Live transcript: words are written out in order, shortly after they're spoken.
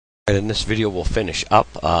And in this video we'll finish up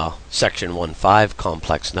section 1.5,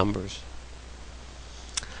 complex numbers.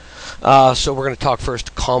 So we're going to talk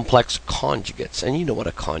first complex conjugates, and you know what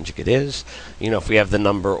a conjugate is. You know, if we have the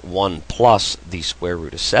number 1 plus the square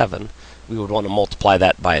root of 7, we would want to multiply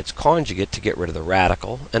that by its conjugate to get rid of the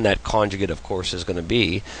radical, and that conjugate of course is going to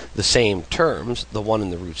be the same terms. The 1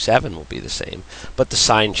 and the root 7 will be the same, but the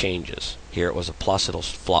sign changes. Here it was a plus, it'll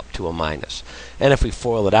flop to a minus. And if we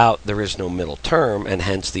FOIL it out, there is no middle term, and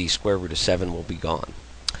hence the square root of 7 will be gone.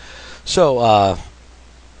 So,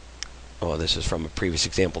 this is from a previous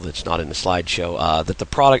example that's not in the slideshow, that the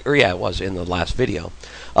product, or yeah, it was in the last video,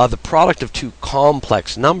 the product of two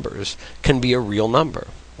complex numbers can be a real number.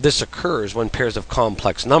 This occurs when pairs of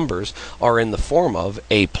complex numbers are in the form of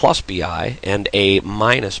a plus bi and a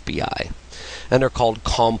minus bi, and they're called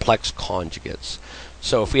complex conjugates.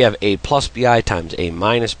 So if we have a plus bi times a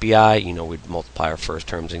minus bi, you know, we'd multiply our first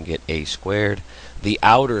terms and get a squared. The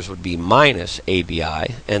outers would be minus abi,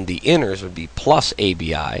 and the inners would be plus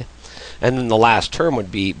abi, and then the last term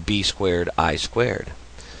would be b squared I squared.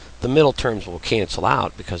 The middle terms will cancel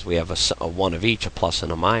out because we have a one of each, a plus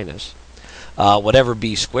and a minus. Whatever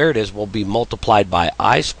b squared is will be multiplied by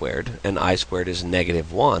I squared, and I squared is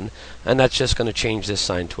negative 1, and that's just going to change this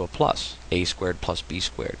sign to a plus, a squared plus b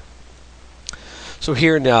squared. So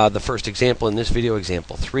here in the first example in this video,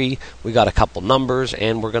 example 3, we got a couple numbers,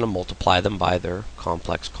 and we're going to multiply them by their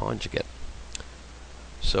complex conjugate.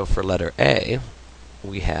 So for letter A,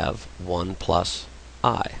 we have 1 plus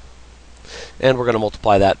I. And we're going to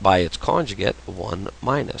multiply that by its conjugate, 1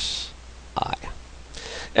 minus I.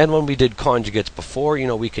 And when we did conjugates before, you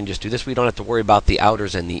know, we can just do this. We don't have to worry about the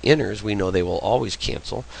outers and the inners. We know they will always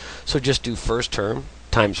cancel. So just do first term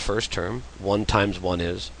times first term. 1 times 1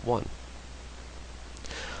 is 1.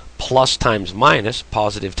 Plus times minus,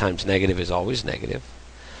 positive times negative is always negative.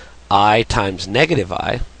 I times negative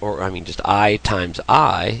I, or I mean just I times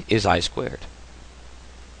I, is I squared.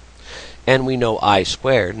 And we know I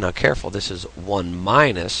squared, now careful, this is 1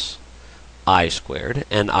 minus I squared,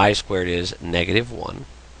 and I squared is negative 1.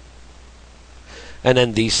 And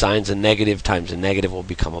then these signs, a negative times a negative will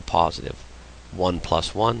become a positive. 1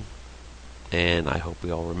 plus 1, and I hope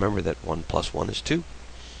we all remember that 1 plus 1 is 2.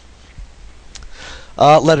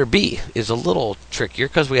 Letter B is a little trickier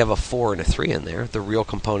because we have a 4 and a 3 in there. The real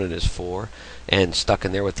component is 4, and stuck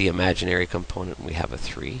in there with the imaginary component we have a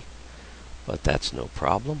 3. But that's no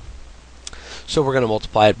problem. So we're going to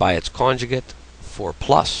multiply it by its conjugate, 4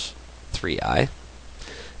 plus 3i,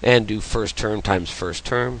 and do first term times first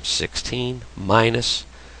term, 16, minus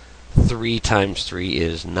 3 times 3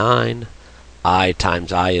 is 9. I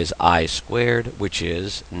times I is I squared, which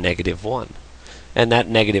is negative 1. And that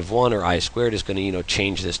negative 1, or I squared, is going to, you know,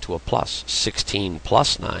 change this to a plus. 16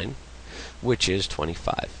 plus 9, which is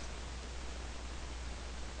 25.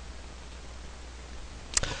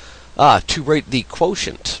 To write the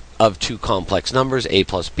quotient of two complex numbers, a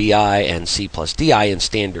plus bi and c plus di, in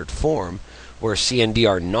standard form, where c and d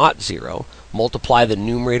are not 0, multiply the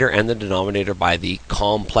numerator and the denominator by the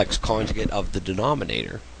complex conjugate of the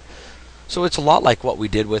denominator. So it's a lot like what we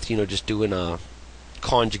did with, you know, just doing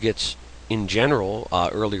conjugates in general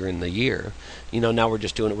earlier in the year. You know, now we're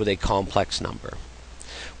just doing it with a complex number.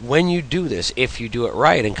 When you do this, if you do it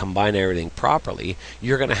right and combine everything properly,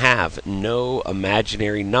 you're going to have no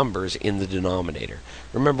imaginary numbers in the denominator.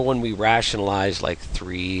 Remember when we rationalized like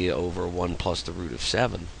 3 over 1 plus the root of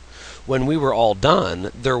 7? When we were all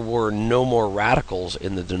done, there were no more radicals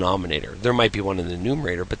in the denominator. There might be one in the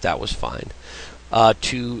numerator, but that was fine.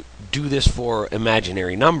 To do this for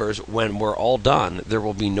imaginary numbers, when we're all done, there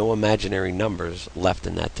will be no imaginary numbers left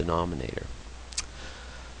in that denominator.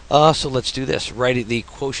 So let's do this. Write the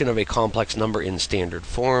quotient of a complex number in standard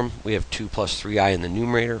form. We have 2 plus 3i in the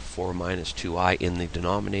numerator, 4 minus 2i in the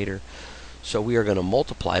denominator. So we are going to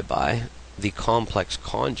multiply by the complex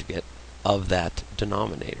conjugate of that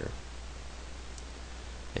denominator.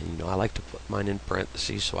 And you know, I like to put mine in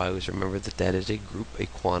parentheses, so I always remember that that is a group, a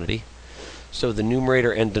quantity. So the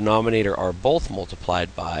numerator and denominator are both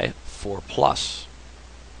multiplied by 4 plus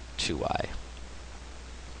 2i.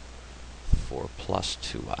 4 plus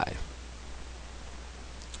 2i.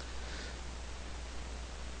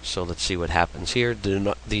 So let's see what happens here.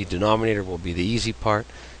 The denominator will be the easy part.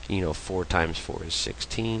 You know, 4 times 4 is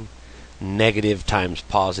 16. Negative times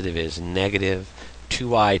positive is negative.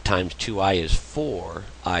 2i times 2i is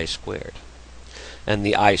 4i squared. And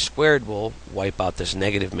the I squared will wipe out this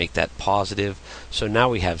negative, make that positive. So now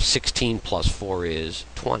we have 16 plus 4 is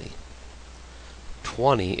 20.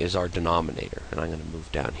 20 is our denominator. And I'm going to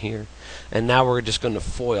move down here. And now we're just going to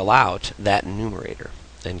FOIL out that numerator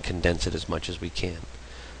and condense it as much as we can.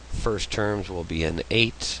 First terms will be an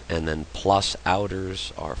 8, and then plus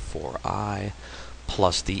outers are 4i,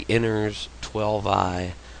 plus the inners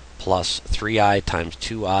 12i, plus 3i times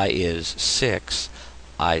 2i is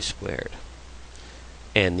 6i squared.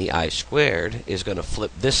 And the I squared is going to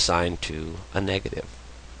flip this sign to a negative.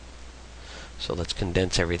 So let's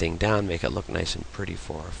condense everything down, make it look nice and pretty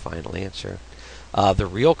for our final answer. The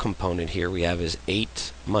real component here we have is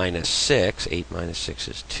 8 minus 6. 8 minus 6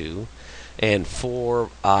 is 2. And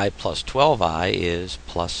 4i plus 12i is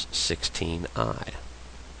plus 16i.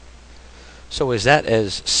 So is that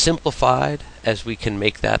as simplified as we can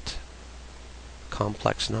make that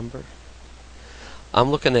complex number? I'm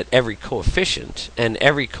looking at every coefficient, and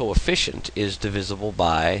every coefficient is divisible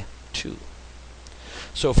by 2.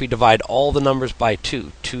 So if we divide all the numbers by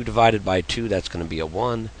 2, 2 divided by 2, that's going to be a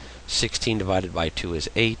 1. 16 divided by 2 is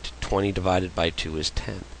 8. 20 divided by 2 is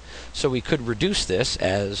 10. So we could reduce this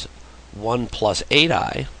as 1 plus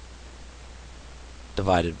 8i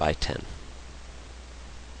divided by 10.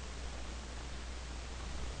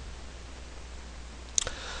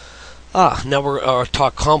 Now we're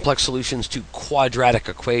talk complex solutions to quadratic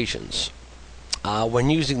equations. When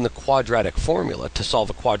using the quadratic formula to solve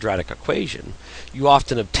a quadratic equation, you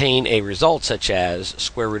often obtain a result such as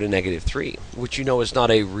square root of negative 3, which you know is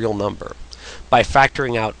not a real number. By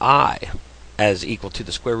factoring out I as equal to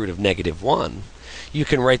the square root of negative 1, you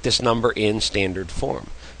can write this number in standard form.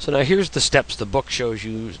 So now here's the steps. The book shows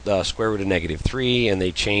you the square root of negative 3, and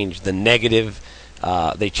they change the negative.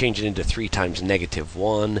 They change it into 3 times negative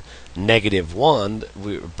 1. Negative 1,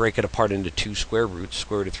 we break it apart into 2 square roots,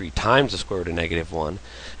 square root of 3 times the square root of negative 1,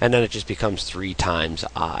 and then it just becomes 3 times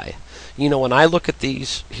I. You know, when I look at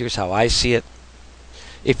these, here's how I see it.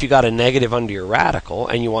 If you got a negative under your radical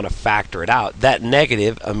and you want to factor it out, that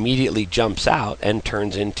negative immediately jumps out and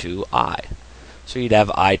turns into I. So you'd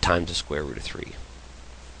have I times the square root of 3.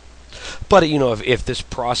 But, you know, if this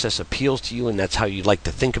process appeals to you and that's how you'd like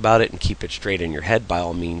to think about it and keep it straight in your head, by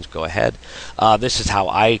all means, go ahead. This is how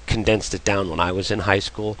I condensed it down when I was in high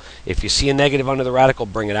school. If you see a negative under the radical,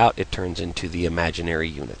 bring it out. It turns into the imaginary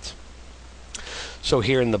unit. So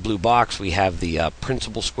here in the blue box, we have the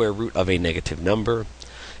principal square root of a negative number.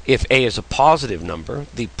 If a is a positive number,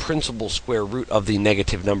 the principal square root of the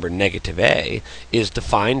negative number negative a is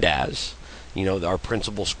defined as, you know, our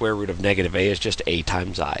principal square root of negative a is just a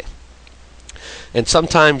times I. And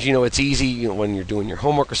sometimes, you know, it's easy, you know, when you're doing your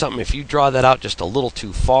homework or something, if you draw that out just a little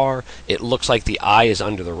too far, it looks like the I is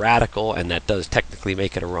under the radical, and that does technically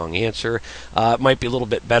make it a wrong answer. It might be a little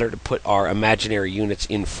bit better to put our imaginary units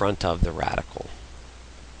in front of the radical.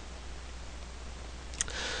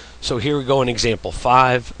 So here we go in example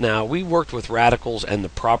 5. Now, we worked with radicals and the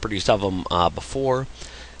properties of them before.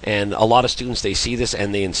 And a lot of students, they see this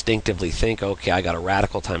and they instinctively think, okay, I got a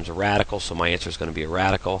radical times a radical, so my answer is going to be a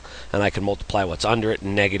radical, and I can multiply what's under it.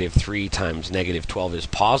 Negative 3 times negative 12 is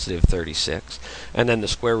positive 36, and then the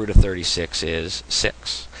square root of 36 is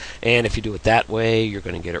 6. And if you do it that way, you're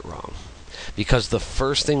going to get it wrong, because the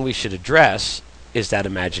first thing we should address is that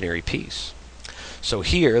imaginary piece. So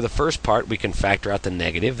here, the first part, we can factor out the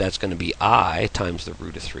negative. That's going to be I times the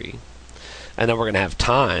root of 3. And then we're going to have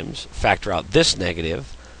times, factor out this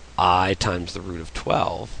negative, I times the root of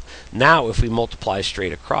 12. Now if we multiply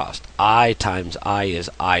straight across, I times I is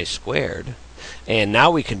I squared. And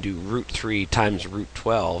now we can do root 3 times root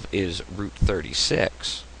 12 is root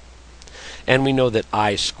 36. And we know that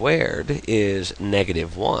I squared is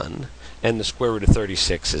negative 1, and the square root of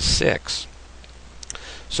 36 is 6.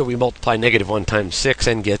 So we multiply negative 1 times 6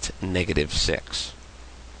 and get negative 6.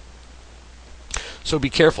 So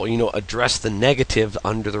be careful, you know, address the negative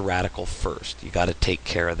under the radical first. You got to take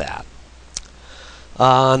care of that.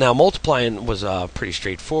 Now multiplying was pretty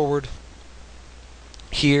straightforward.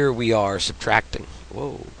 Here we are subtracting.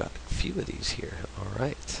 Whoa, got a few of these here. All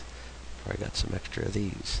right, I got some extra of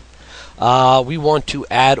these. We want to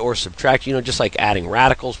add or subtract. You know, just like adding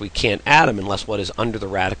radicals, we can't add them unless what is under the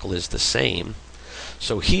radical is the same.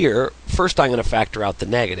 So here, first I'm going to factor out the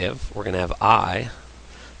negative. We're going to have I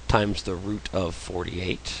times the root of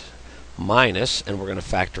 48 minus, and we're going to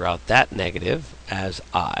factor out that negative as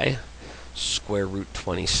I square root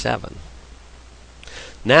 27.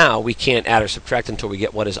 Now we can't add or subtract until we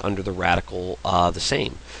get what is under the radical the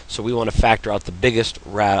same. So we want to factor out the biggest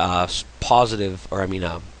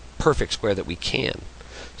perfect square that we can.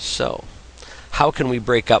 So how can we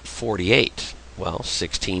break up 48? Well,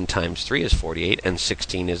 16 times 3 is 48, and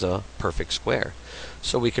 16 is a perfect square.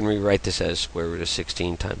 So we can rewrite this as square root of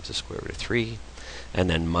 16 times the square root of 3, and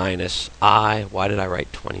then minus I. Why did I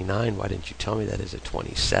write 29? Why didn't you tell me that is a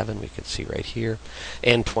 27? We can see right here.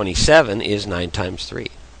 And 27 is 9 times 3.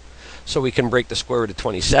 So we can break the square root of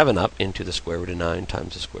 27 up into the square root of 9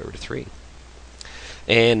 times the square root of 3.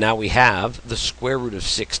 And now we have the square root of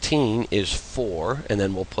 16 is 4, and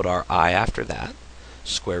then we'll put our I after that,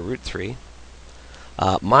 square root 3,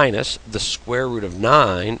 minus the square root of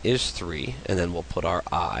 9 is 3, and then we'll put our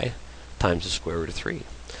I times the square root of 3.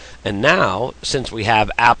 And now, since we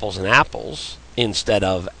have apples and apples instead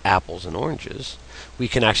of apples and oranges, we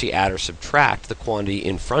can actually add or subtract the quantity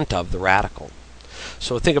in front of the radical.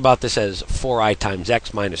 So think about this as 4i times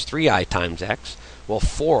x minus 3i times x. Well,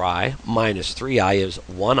 4i minus 3i is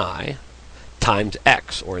 1i times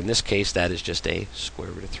x, or in this case, that is just a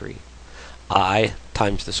square root of 3. I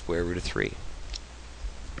times the square root of 3.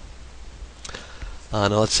 Now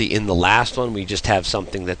let's see, in the last one, we just have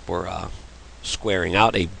something that we're squaring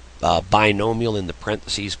out, a binomial in the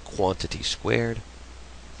parentheses, quantity squared.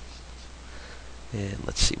 And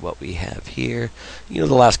let's see what we have here. You know,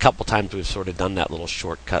 the last couple times we've sort of done that little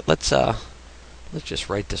shortcut. Let's just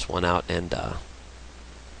write this one out and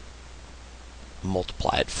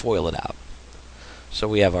multiply it, FOIL it out. So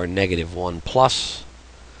we have our negative 1 plus,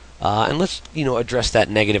 and let's address that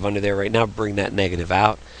negative under there right now. Bring that negative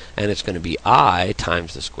out, and it's going to be I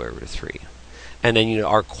times the square root of 3. And then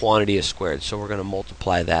our quantity is squared, so we're going to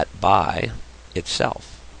multiply that by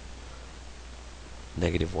itself.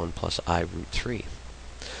 Negative 1 plus I root 3.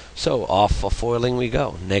 So off of foiling we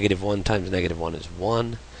go. Negative 1 times negative 1 is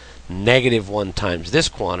 1. Negative 1 times this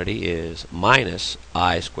quantity is minus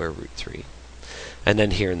I square root 3. And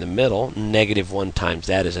then here in the middle, negative 1 times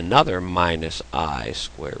that is another minus I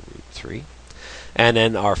square root 3. And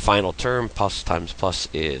then our final term, plus times plus,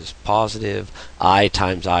 is positive. I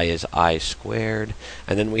times I is I squared.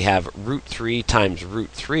 And then we have root 3 times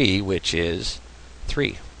root 3, which is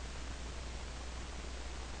 3.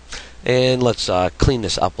 And let's clean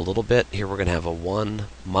this up a little bit. Here we're going to have a 1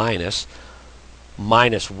 minus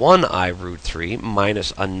 1i root 3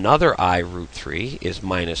 minus another I root 3 is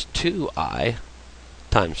minus 2i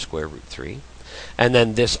times square root 3. And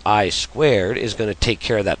then this I squared is going to take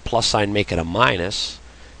care of that plus sign, make it a minus,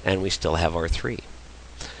 and we still have our 3.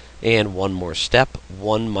 And one more step.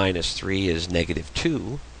 1 minus 3 is negative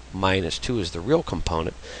 2. Minus 2 is the real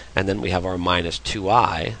component. And then we have our minus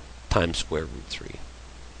 2i times square root 3.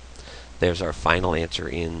 There's our final answer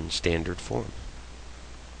in standard form.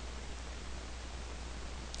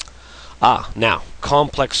 Now,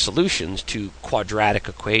 complex solutions to quadratic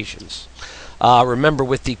equations. Remember,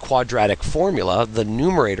 with the quadratic formula, the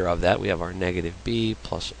numerator of that, we have our negative b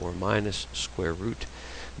plus or minus square root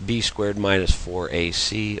b squared minus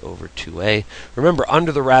 4ac over 2a. Remember,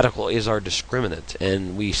 under the radical is our discriminant,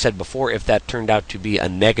 and we said before if that turned out to be a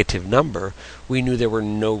negative number, we knew there were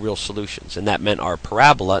no real solutions, and that meant our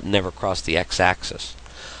parabola never crossed the x-axis.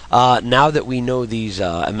 Now that we know these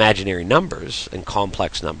imaginary numbers and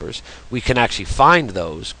complex numbers, we can actually find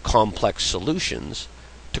those complex solutions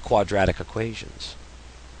to quadratic equations.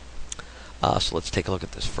 So let's take a look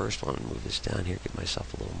at this first one. Move this down here, give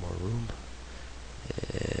myself a little more room.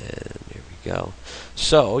 And there we go.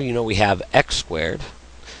 So, we have x squared.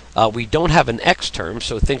 We don't have an x term,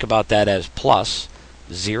 so think about that as plus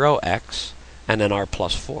 0x and then our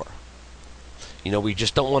plus 4. We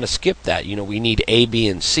just don't want to skip that. We need a, b,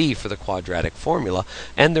 and c for the quadratic formula,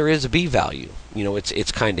 and there is a b value.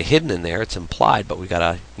 It's kind of hidden in there. It's implied, but we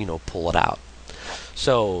got to, pull it out.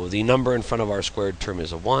 So the number in front of our squared term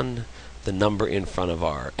is a 1. The number in front of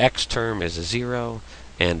our x term is a 0.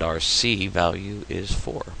 And our c value is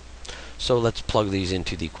 4. So let's plug these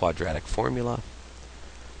into the quadratic formula.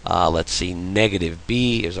 Let's see, negative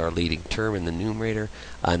b is our leading term in the numerator,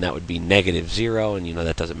 and that would be negative 0, and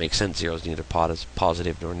that doesn't make sense. 0 is neither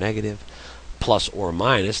positive nor negative. Plus or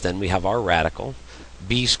minus, then we have our radical.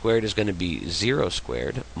 B squared is going to be 0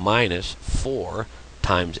 squared minus 4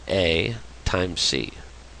 times a times c.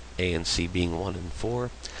 A and c being 1 and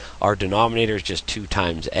 4. Our denominator is just 2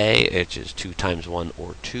 times a, which is 2 times 1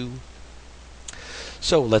 or 2.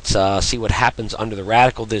 So let's see what happens under the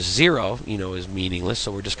radical. This 0, is meaningless,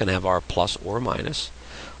 so we're just going to have our plus or minus.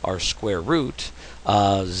 Our square root,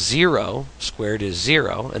 0 squared is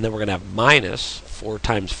 0, and then we're going to have minus 4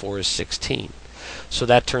 times 4 is 16. So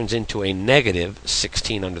that turns into a negative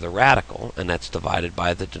 16 under the radical, and that's divided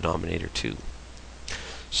by the denominator 2.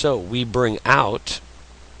 So we bring out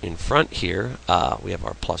in front here, we have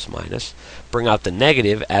our plus minus. Bring out the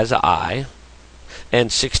negative as a I,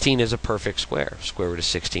 and 16 is a perfect square. Square root of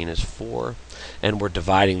 16 is 4, and we're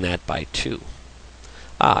dividing that by 2.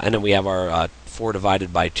 And then we have our 4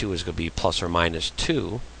 divided by 2 is going to be plus or minus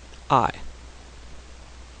 2i.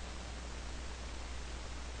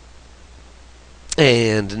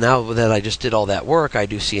 And now that I just did all that work, I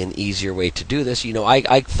do see an easier way to do this.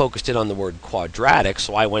 I focused in on the word quadratic,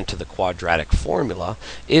 so I went to the quadratic formula.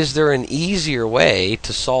 Is there an easier way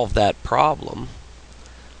to solve that problem?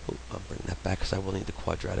 I'll bring that back because I will need the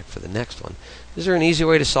quadratic for the next one. Is there an easier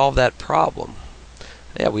way to solve that problem?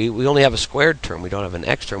 Yeah, we only have a squared term. We don't have an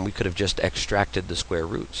x term. We could have just extracted the square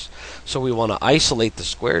roots. So we want to isolate the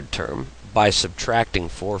squared term by subtracting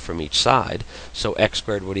 4 from each side. So x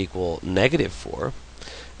squared would equal negative 4.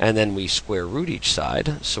 And then we square root each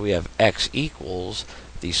side. So we have x equals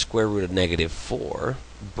the square root of negative 4.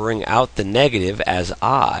 Bring out the negative as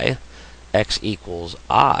I. X equals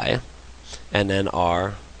I. And then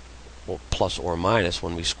our plus or minus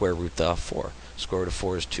when we square root the 4. Square root of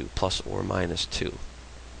 4 is 2. Plus or minus 2.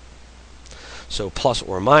 So plus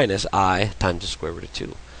or minus I times the square root of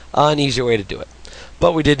 2. An easier way to do it.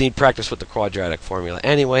 But we did need practice with the quadratic formula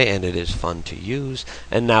anyway, and it is fun to use.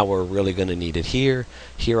 And now we're really going to need it here.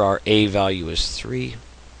 Here our a value is 3,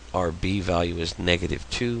 our b value is negative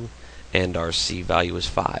 2, and our c value is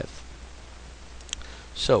 5.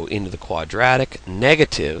 So into the quadratic,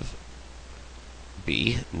 negative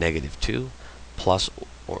b, negative 2, plus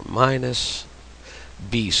or minus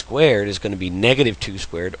b squared is going to be negative 2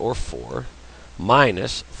 squared, or 4,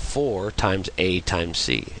 minus 4 times a times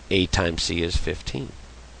c. a times c is 15.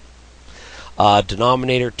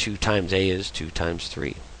 Denominator, 2 times a is 2 times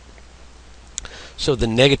 3. So the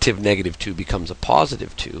negative negative 2 becomes a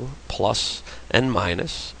positive 2, plus and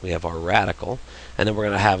minus. We have our radical. And then we're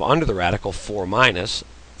going to have under the radical 4 minus.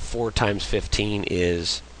 4 times 15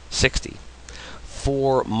 is 60.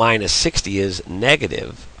 4 minus 60 is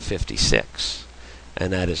negative 56.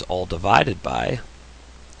 And that is all divided by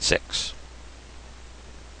 6.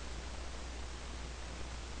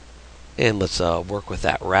 And let's work with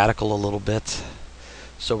that radical a little bit.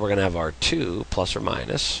 So we're going to have our 2 plus or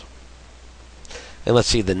minus. And let's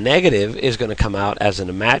see, the negative is going to come out as an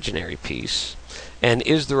imaginary piece. And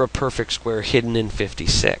is there a perfect square hidden in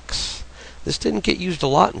 56? This didn't get used a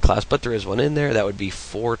lot in class, but there is one in there. That would be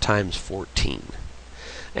 4 times 14.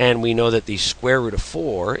 And we know that the square root of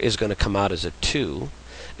 4 is going to come out as a 2.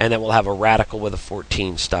 And then we'll have a radical with a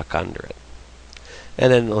 14 stuck under it.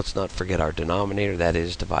 And then let's not forget our denominator, that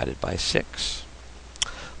is divided by 6.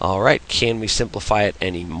 Alright, can we simplify it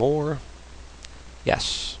any more?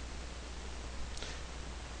 Yes.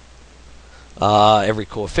 Every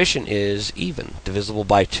coefficient is even, divisible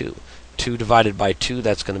by 2. 2 divided by 2,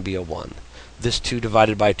 that's going to be a 1. This 2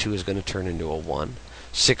 divided by 2 is going to turn into a 1.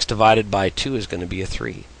 6 divided by 2 is going to be a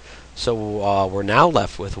 3. So we're now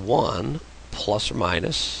left with 1 plus or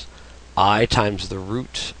minus I times the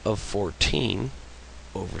root of 14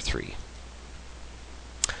 over 3.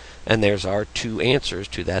 And there's our 2 answers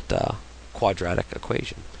to that quadratic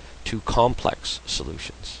equation. 2 complex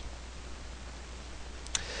solutions.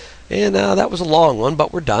 And that was a long one,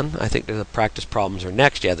 but we're done. I think the practice problems are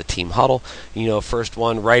next. Yeah, the team huddle. First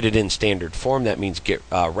one, write it in standard form. That means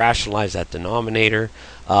rationalize that denominator.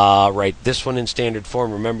 Write this one in standard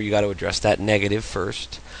form. Remember, you got to address that negative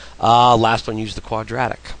first. Last one, use the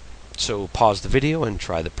quadratic. So pause the video and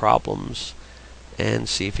try the problems and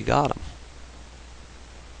see if you got them.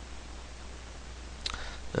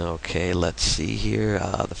 Okay, let's see here.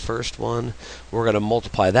 The first one, we're going to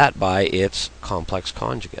multiply that by its complex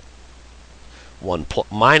conjugate. 1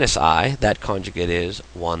 minus I, that conjugate is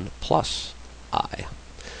 1 plus I.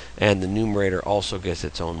 And the numerator also gets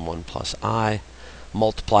its own 1 plus I.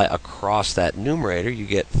 Multiply across that numerator, you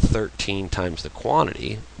get 13 times the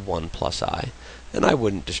quantity, 1 plus I. And I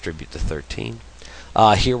wouldn't distribute the 13.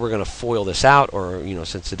 Here we're going to FOIL this out, or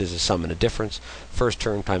since it is a sum and a difference, first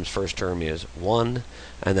term times first term is 1,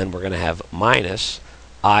 and then we're going to have minus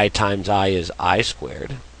I times I is I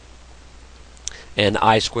squared, and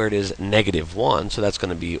I squared is negative 1, so that's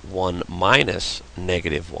going to be 1 minus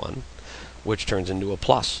negative 1, which turns into a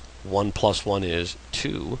plus. 1 plus 1 is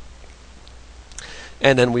 2,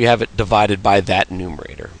 and then we have it divided by that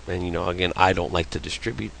numerator. And again, I don't like to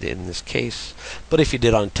distribute in this case, but if you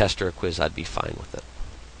did on a test or a quiz, I'd be fine with it.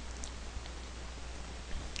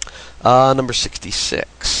 Number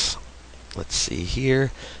 66. Let's see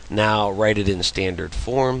here. Now write it in standard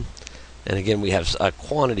form. And again, we have a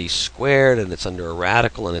quantity squared, and it's under a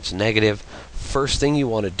radical, and it's negative. First thing you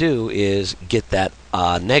want to do is get that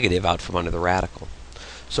negative out from under the radical.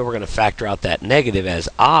 So we're going to factor out that negative as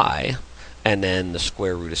I, and then the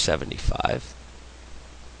square root of 75.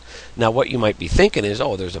 Now what you might be thinking is,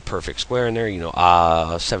 oh, there's a perfect square in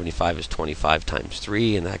there, 75 is 25 times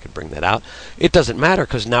 3, and I could bring that out. It doesn't matter,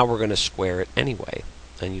 because now we're going to square it anyway.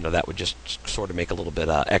 And that would just sort of make a little bit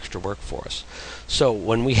extra work for us. So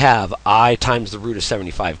when we have I times the root of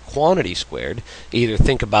 75 quantity squared, either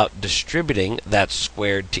think about distributing that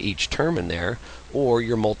squared to each term in there, or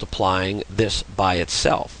you're multiplying this by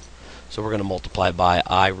itself. So we're going to multiply by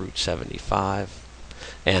I root 75.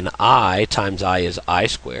 And I times I is I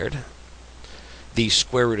squared. The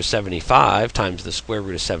square root of 75 times the square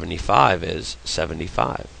root of 75 is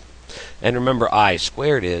 75. And remember, I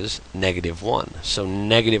squared is negative 1. So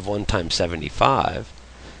negative 1 times 75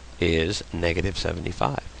 is negative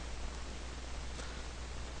 75.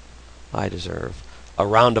 I deserve a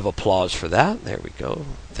round of applause for that. There we go.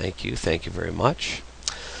 Thank you. Thank you very much.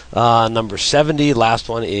 Number 70, last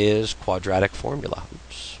one, is quadratic formula.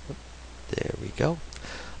 Oops. There we go.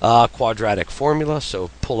 Quadratic formula. So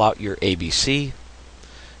pull out your ABC.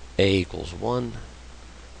 A equals 1.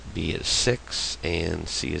 B is 6, and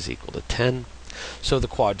C is equal to 10. So the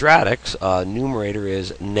quadratics, numerator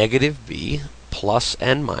is negative b plus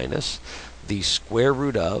n minus the square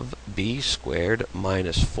root of b squared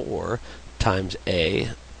minus 4 times a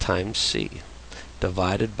times c,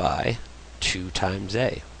 divided by 2 times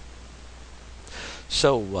a.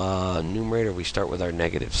 So numerator, we start with our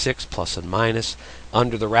negative 6 plus and minus.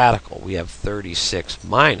 Under the radical, we have 36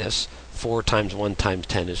 minus 4 times 1 times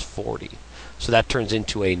 10 is 40. So that turns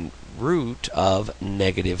into a root of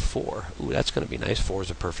negative 4. Ooh, that's going to be nice. 4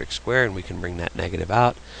 is a perfect square, and we can bring that negative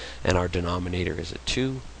out. And our denominator is a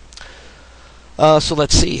 2. So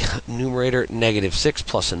let's see. Numerator, negative 6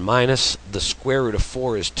 plus and minus. The square root of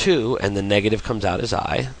 4 is 2, and the negative comes out as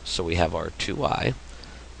I. So we have our 2i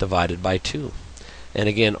divided by 2. And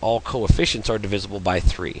again, all coefficients are divisible by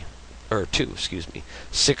 3. Or 2, excuse me.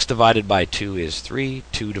 6 divided by 2 is 3.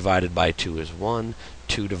 2 divided by 2 is 1.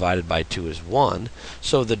 2 divided by 2 is 1.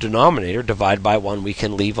 So the denominator, divide by 1, we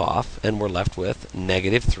can leave off, and we're left with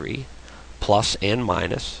negative 3 plus and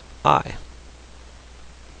minus I.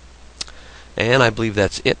 And I believe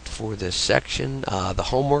that's it for this section. The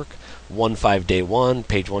homework, 1-5 day 1,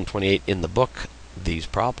 page 128 in the book, these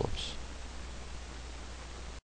problems.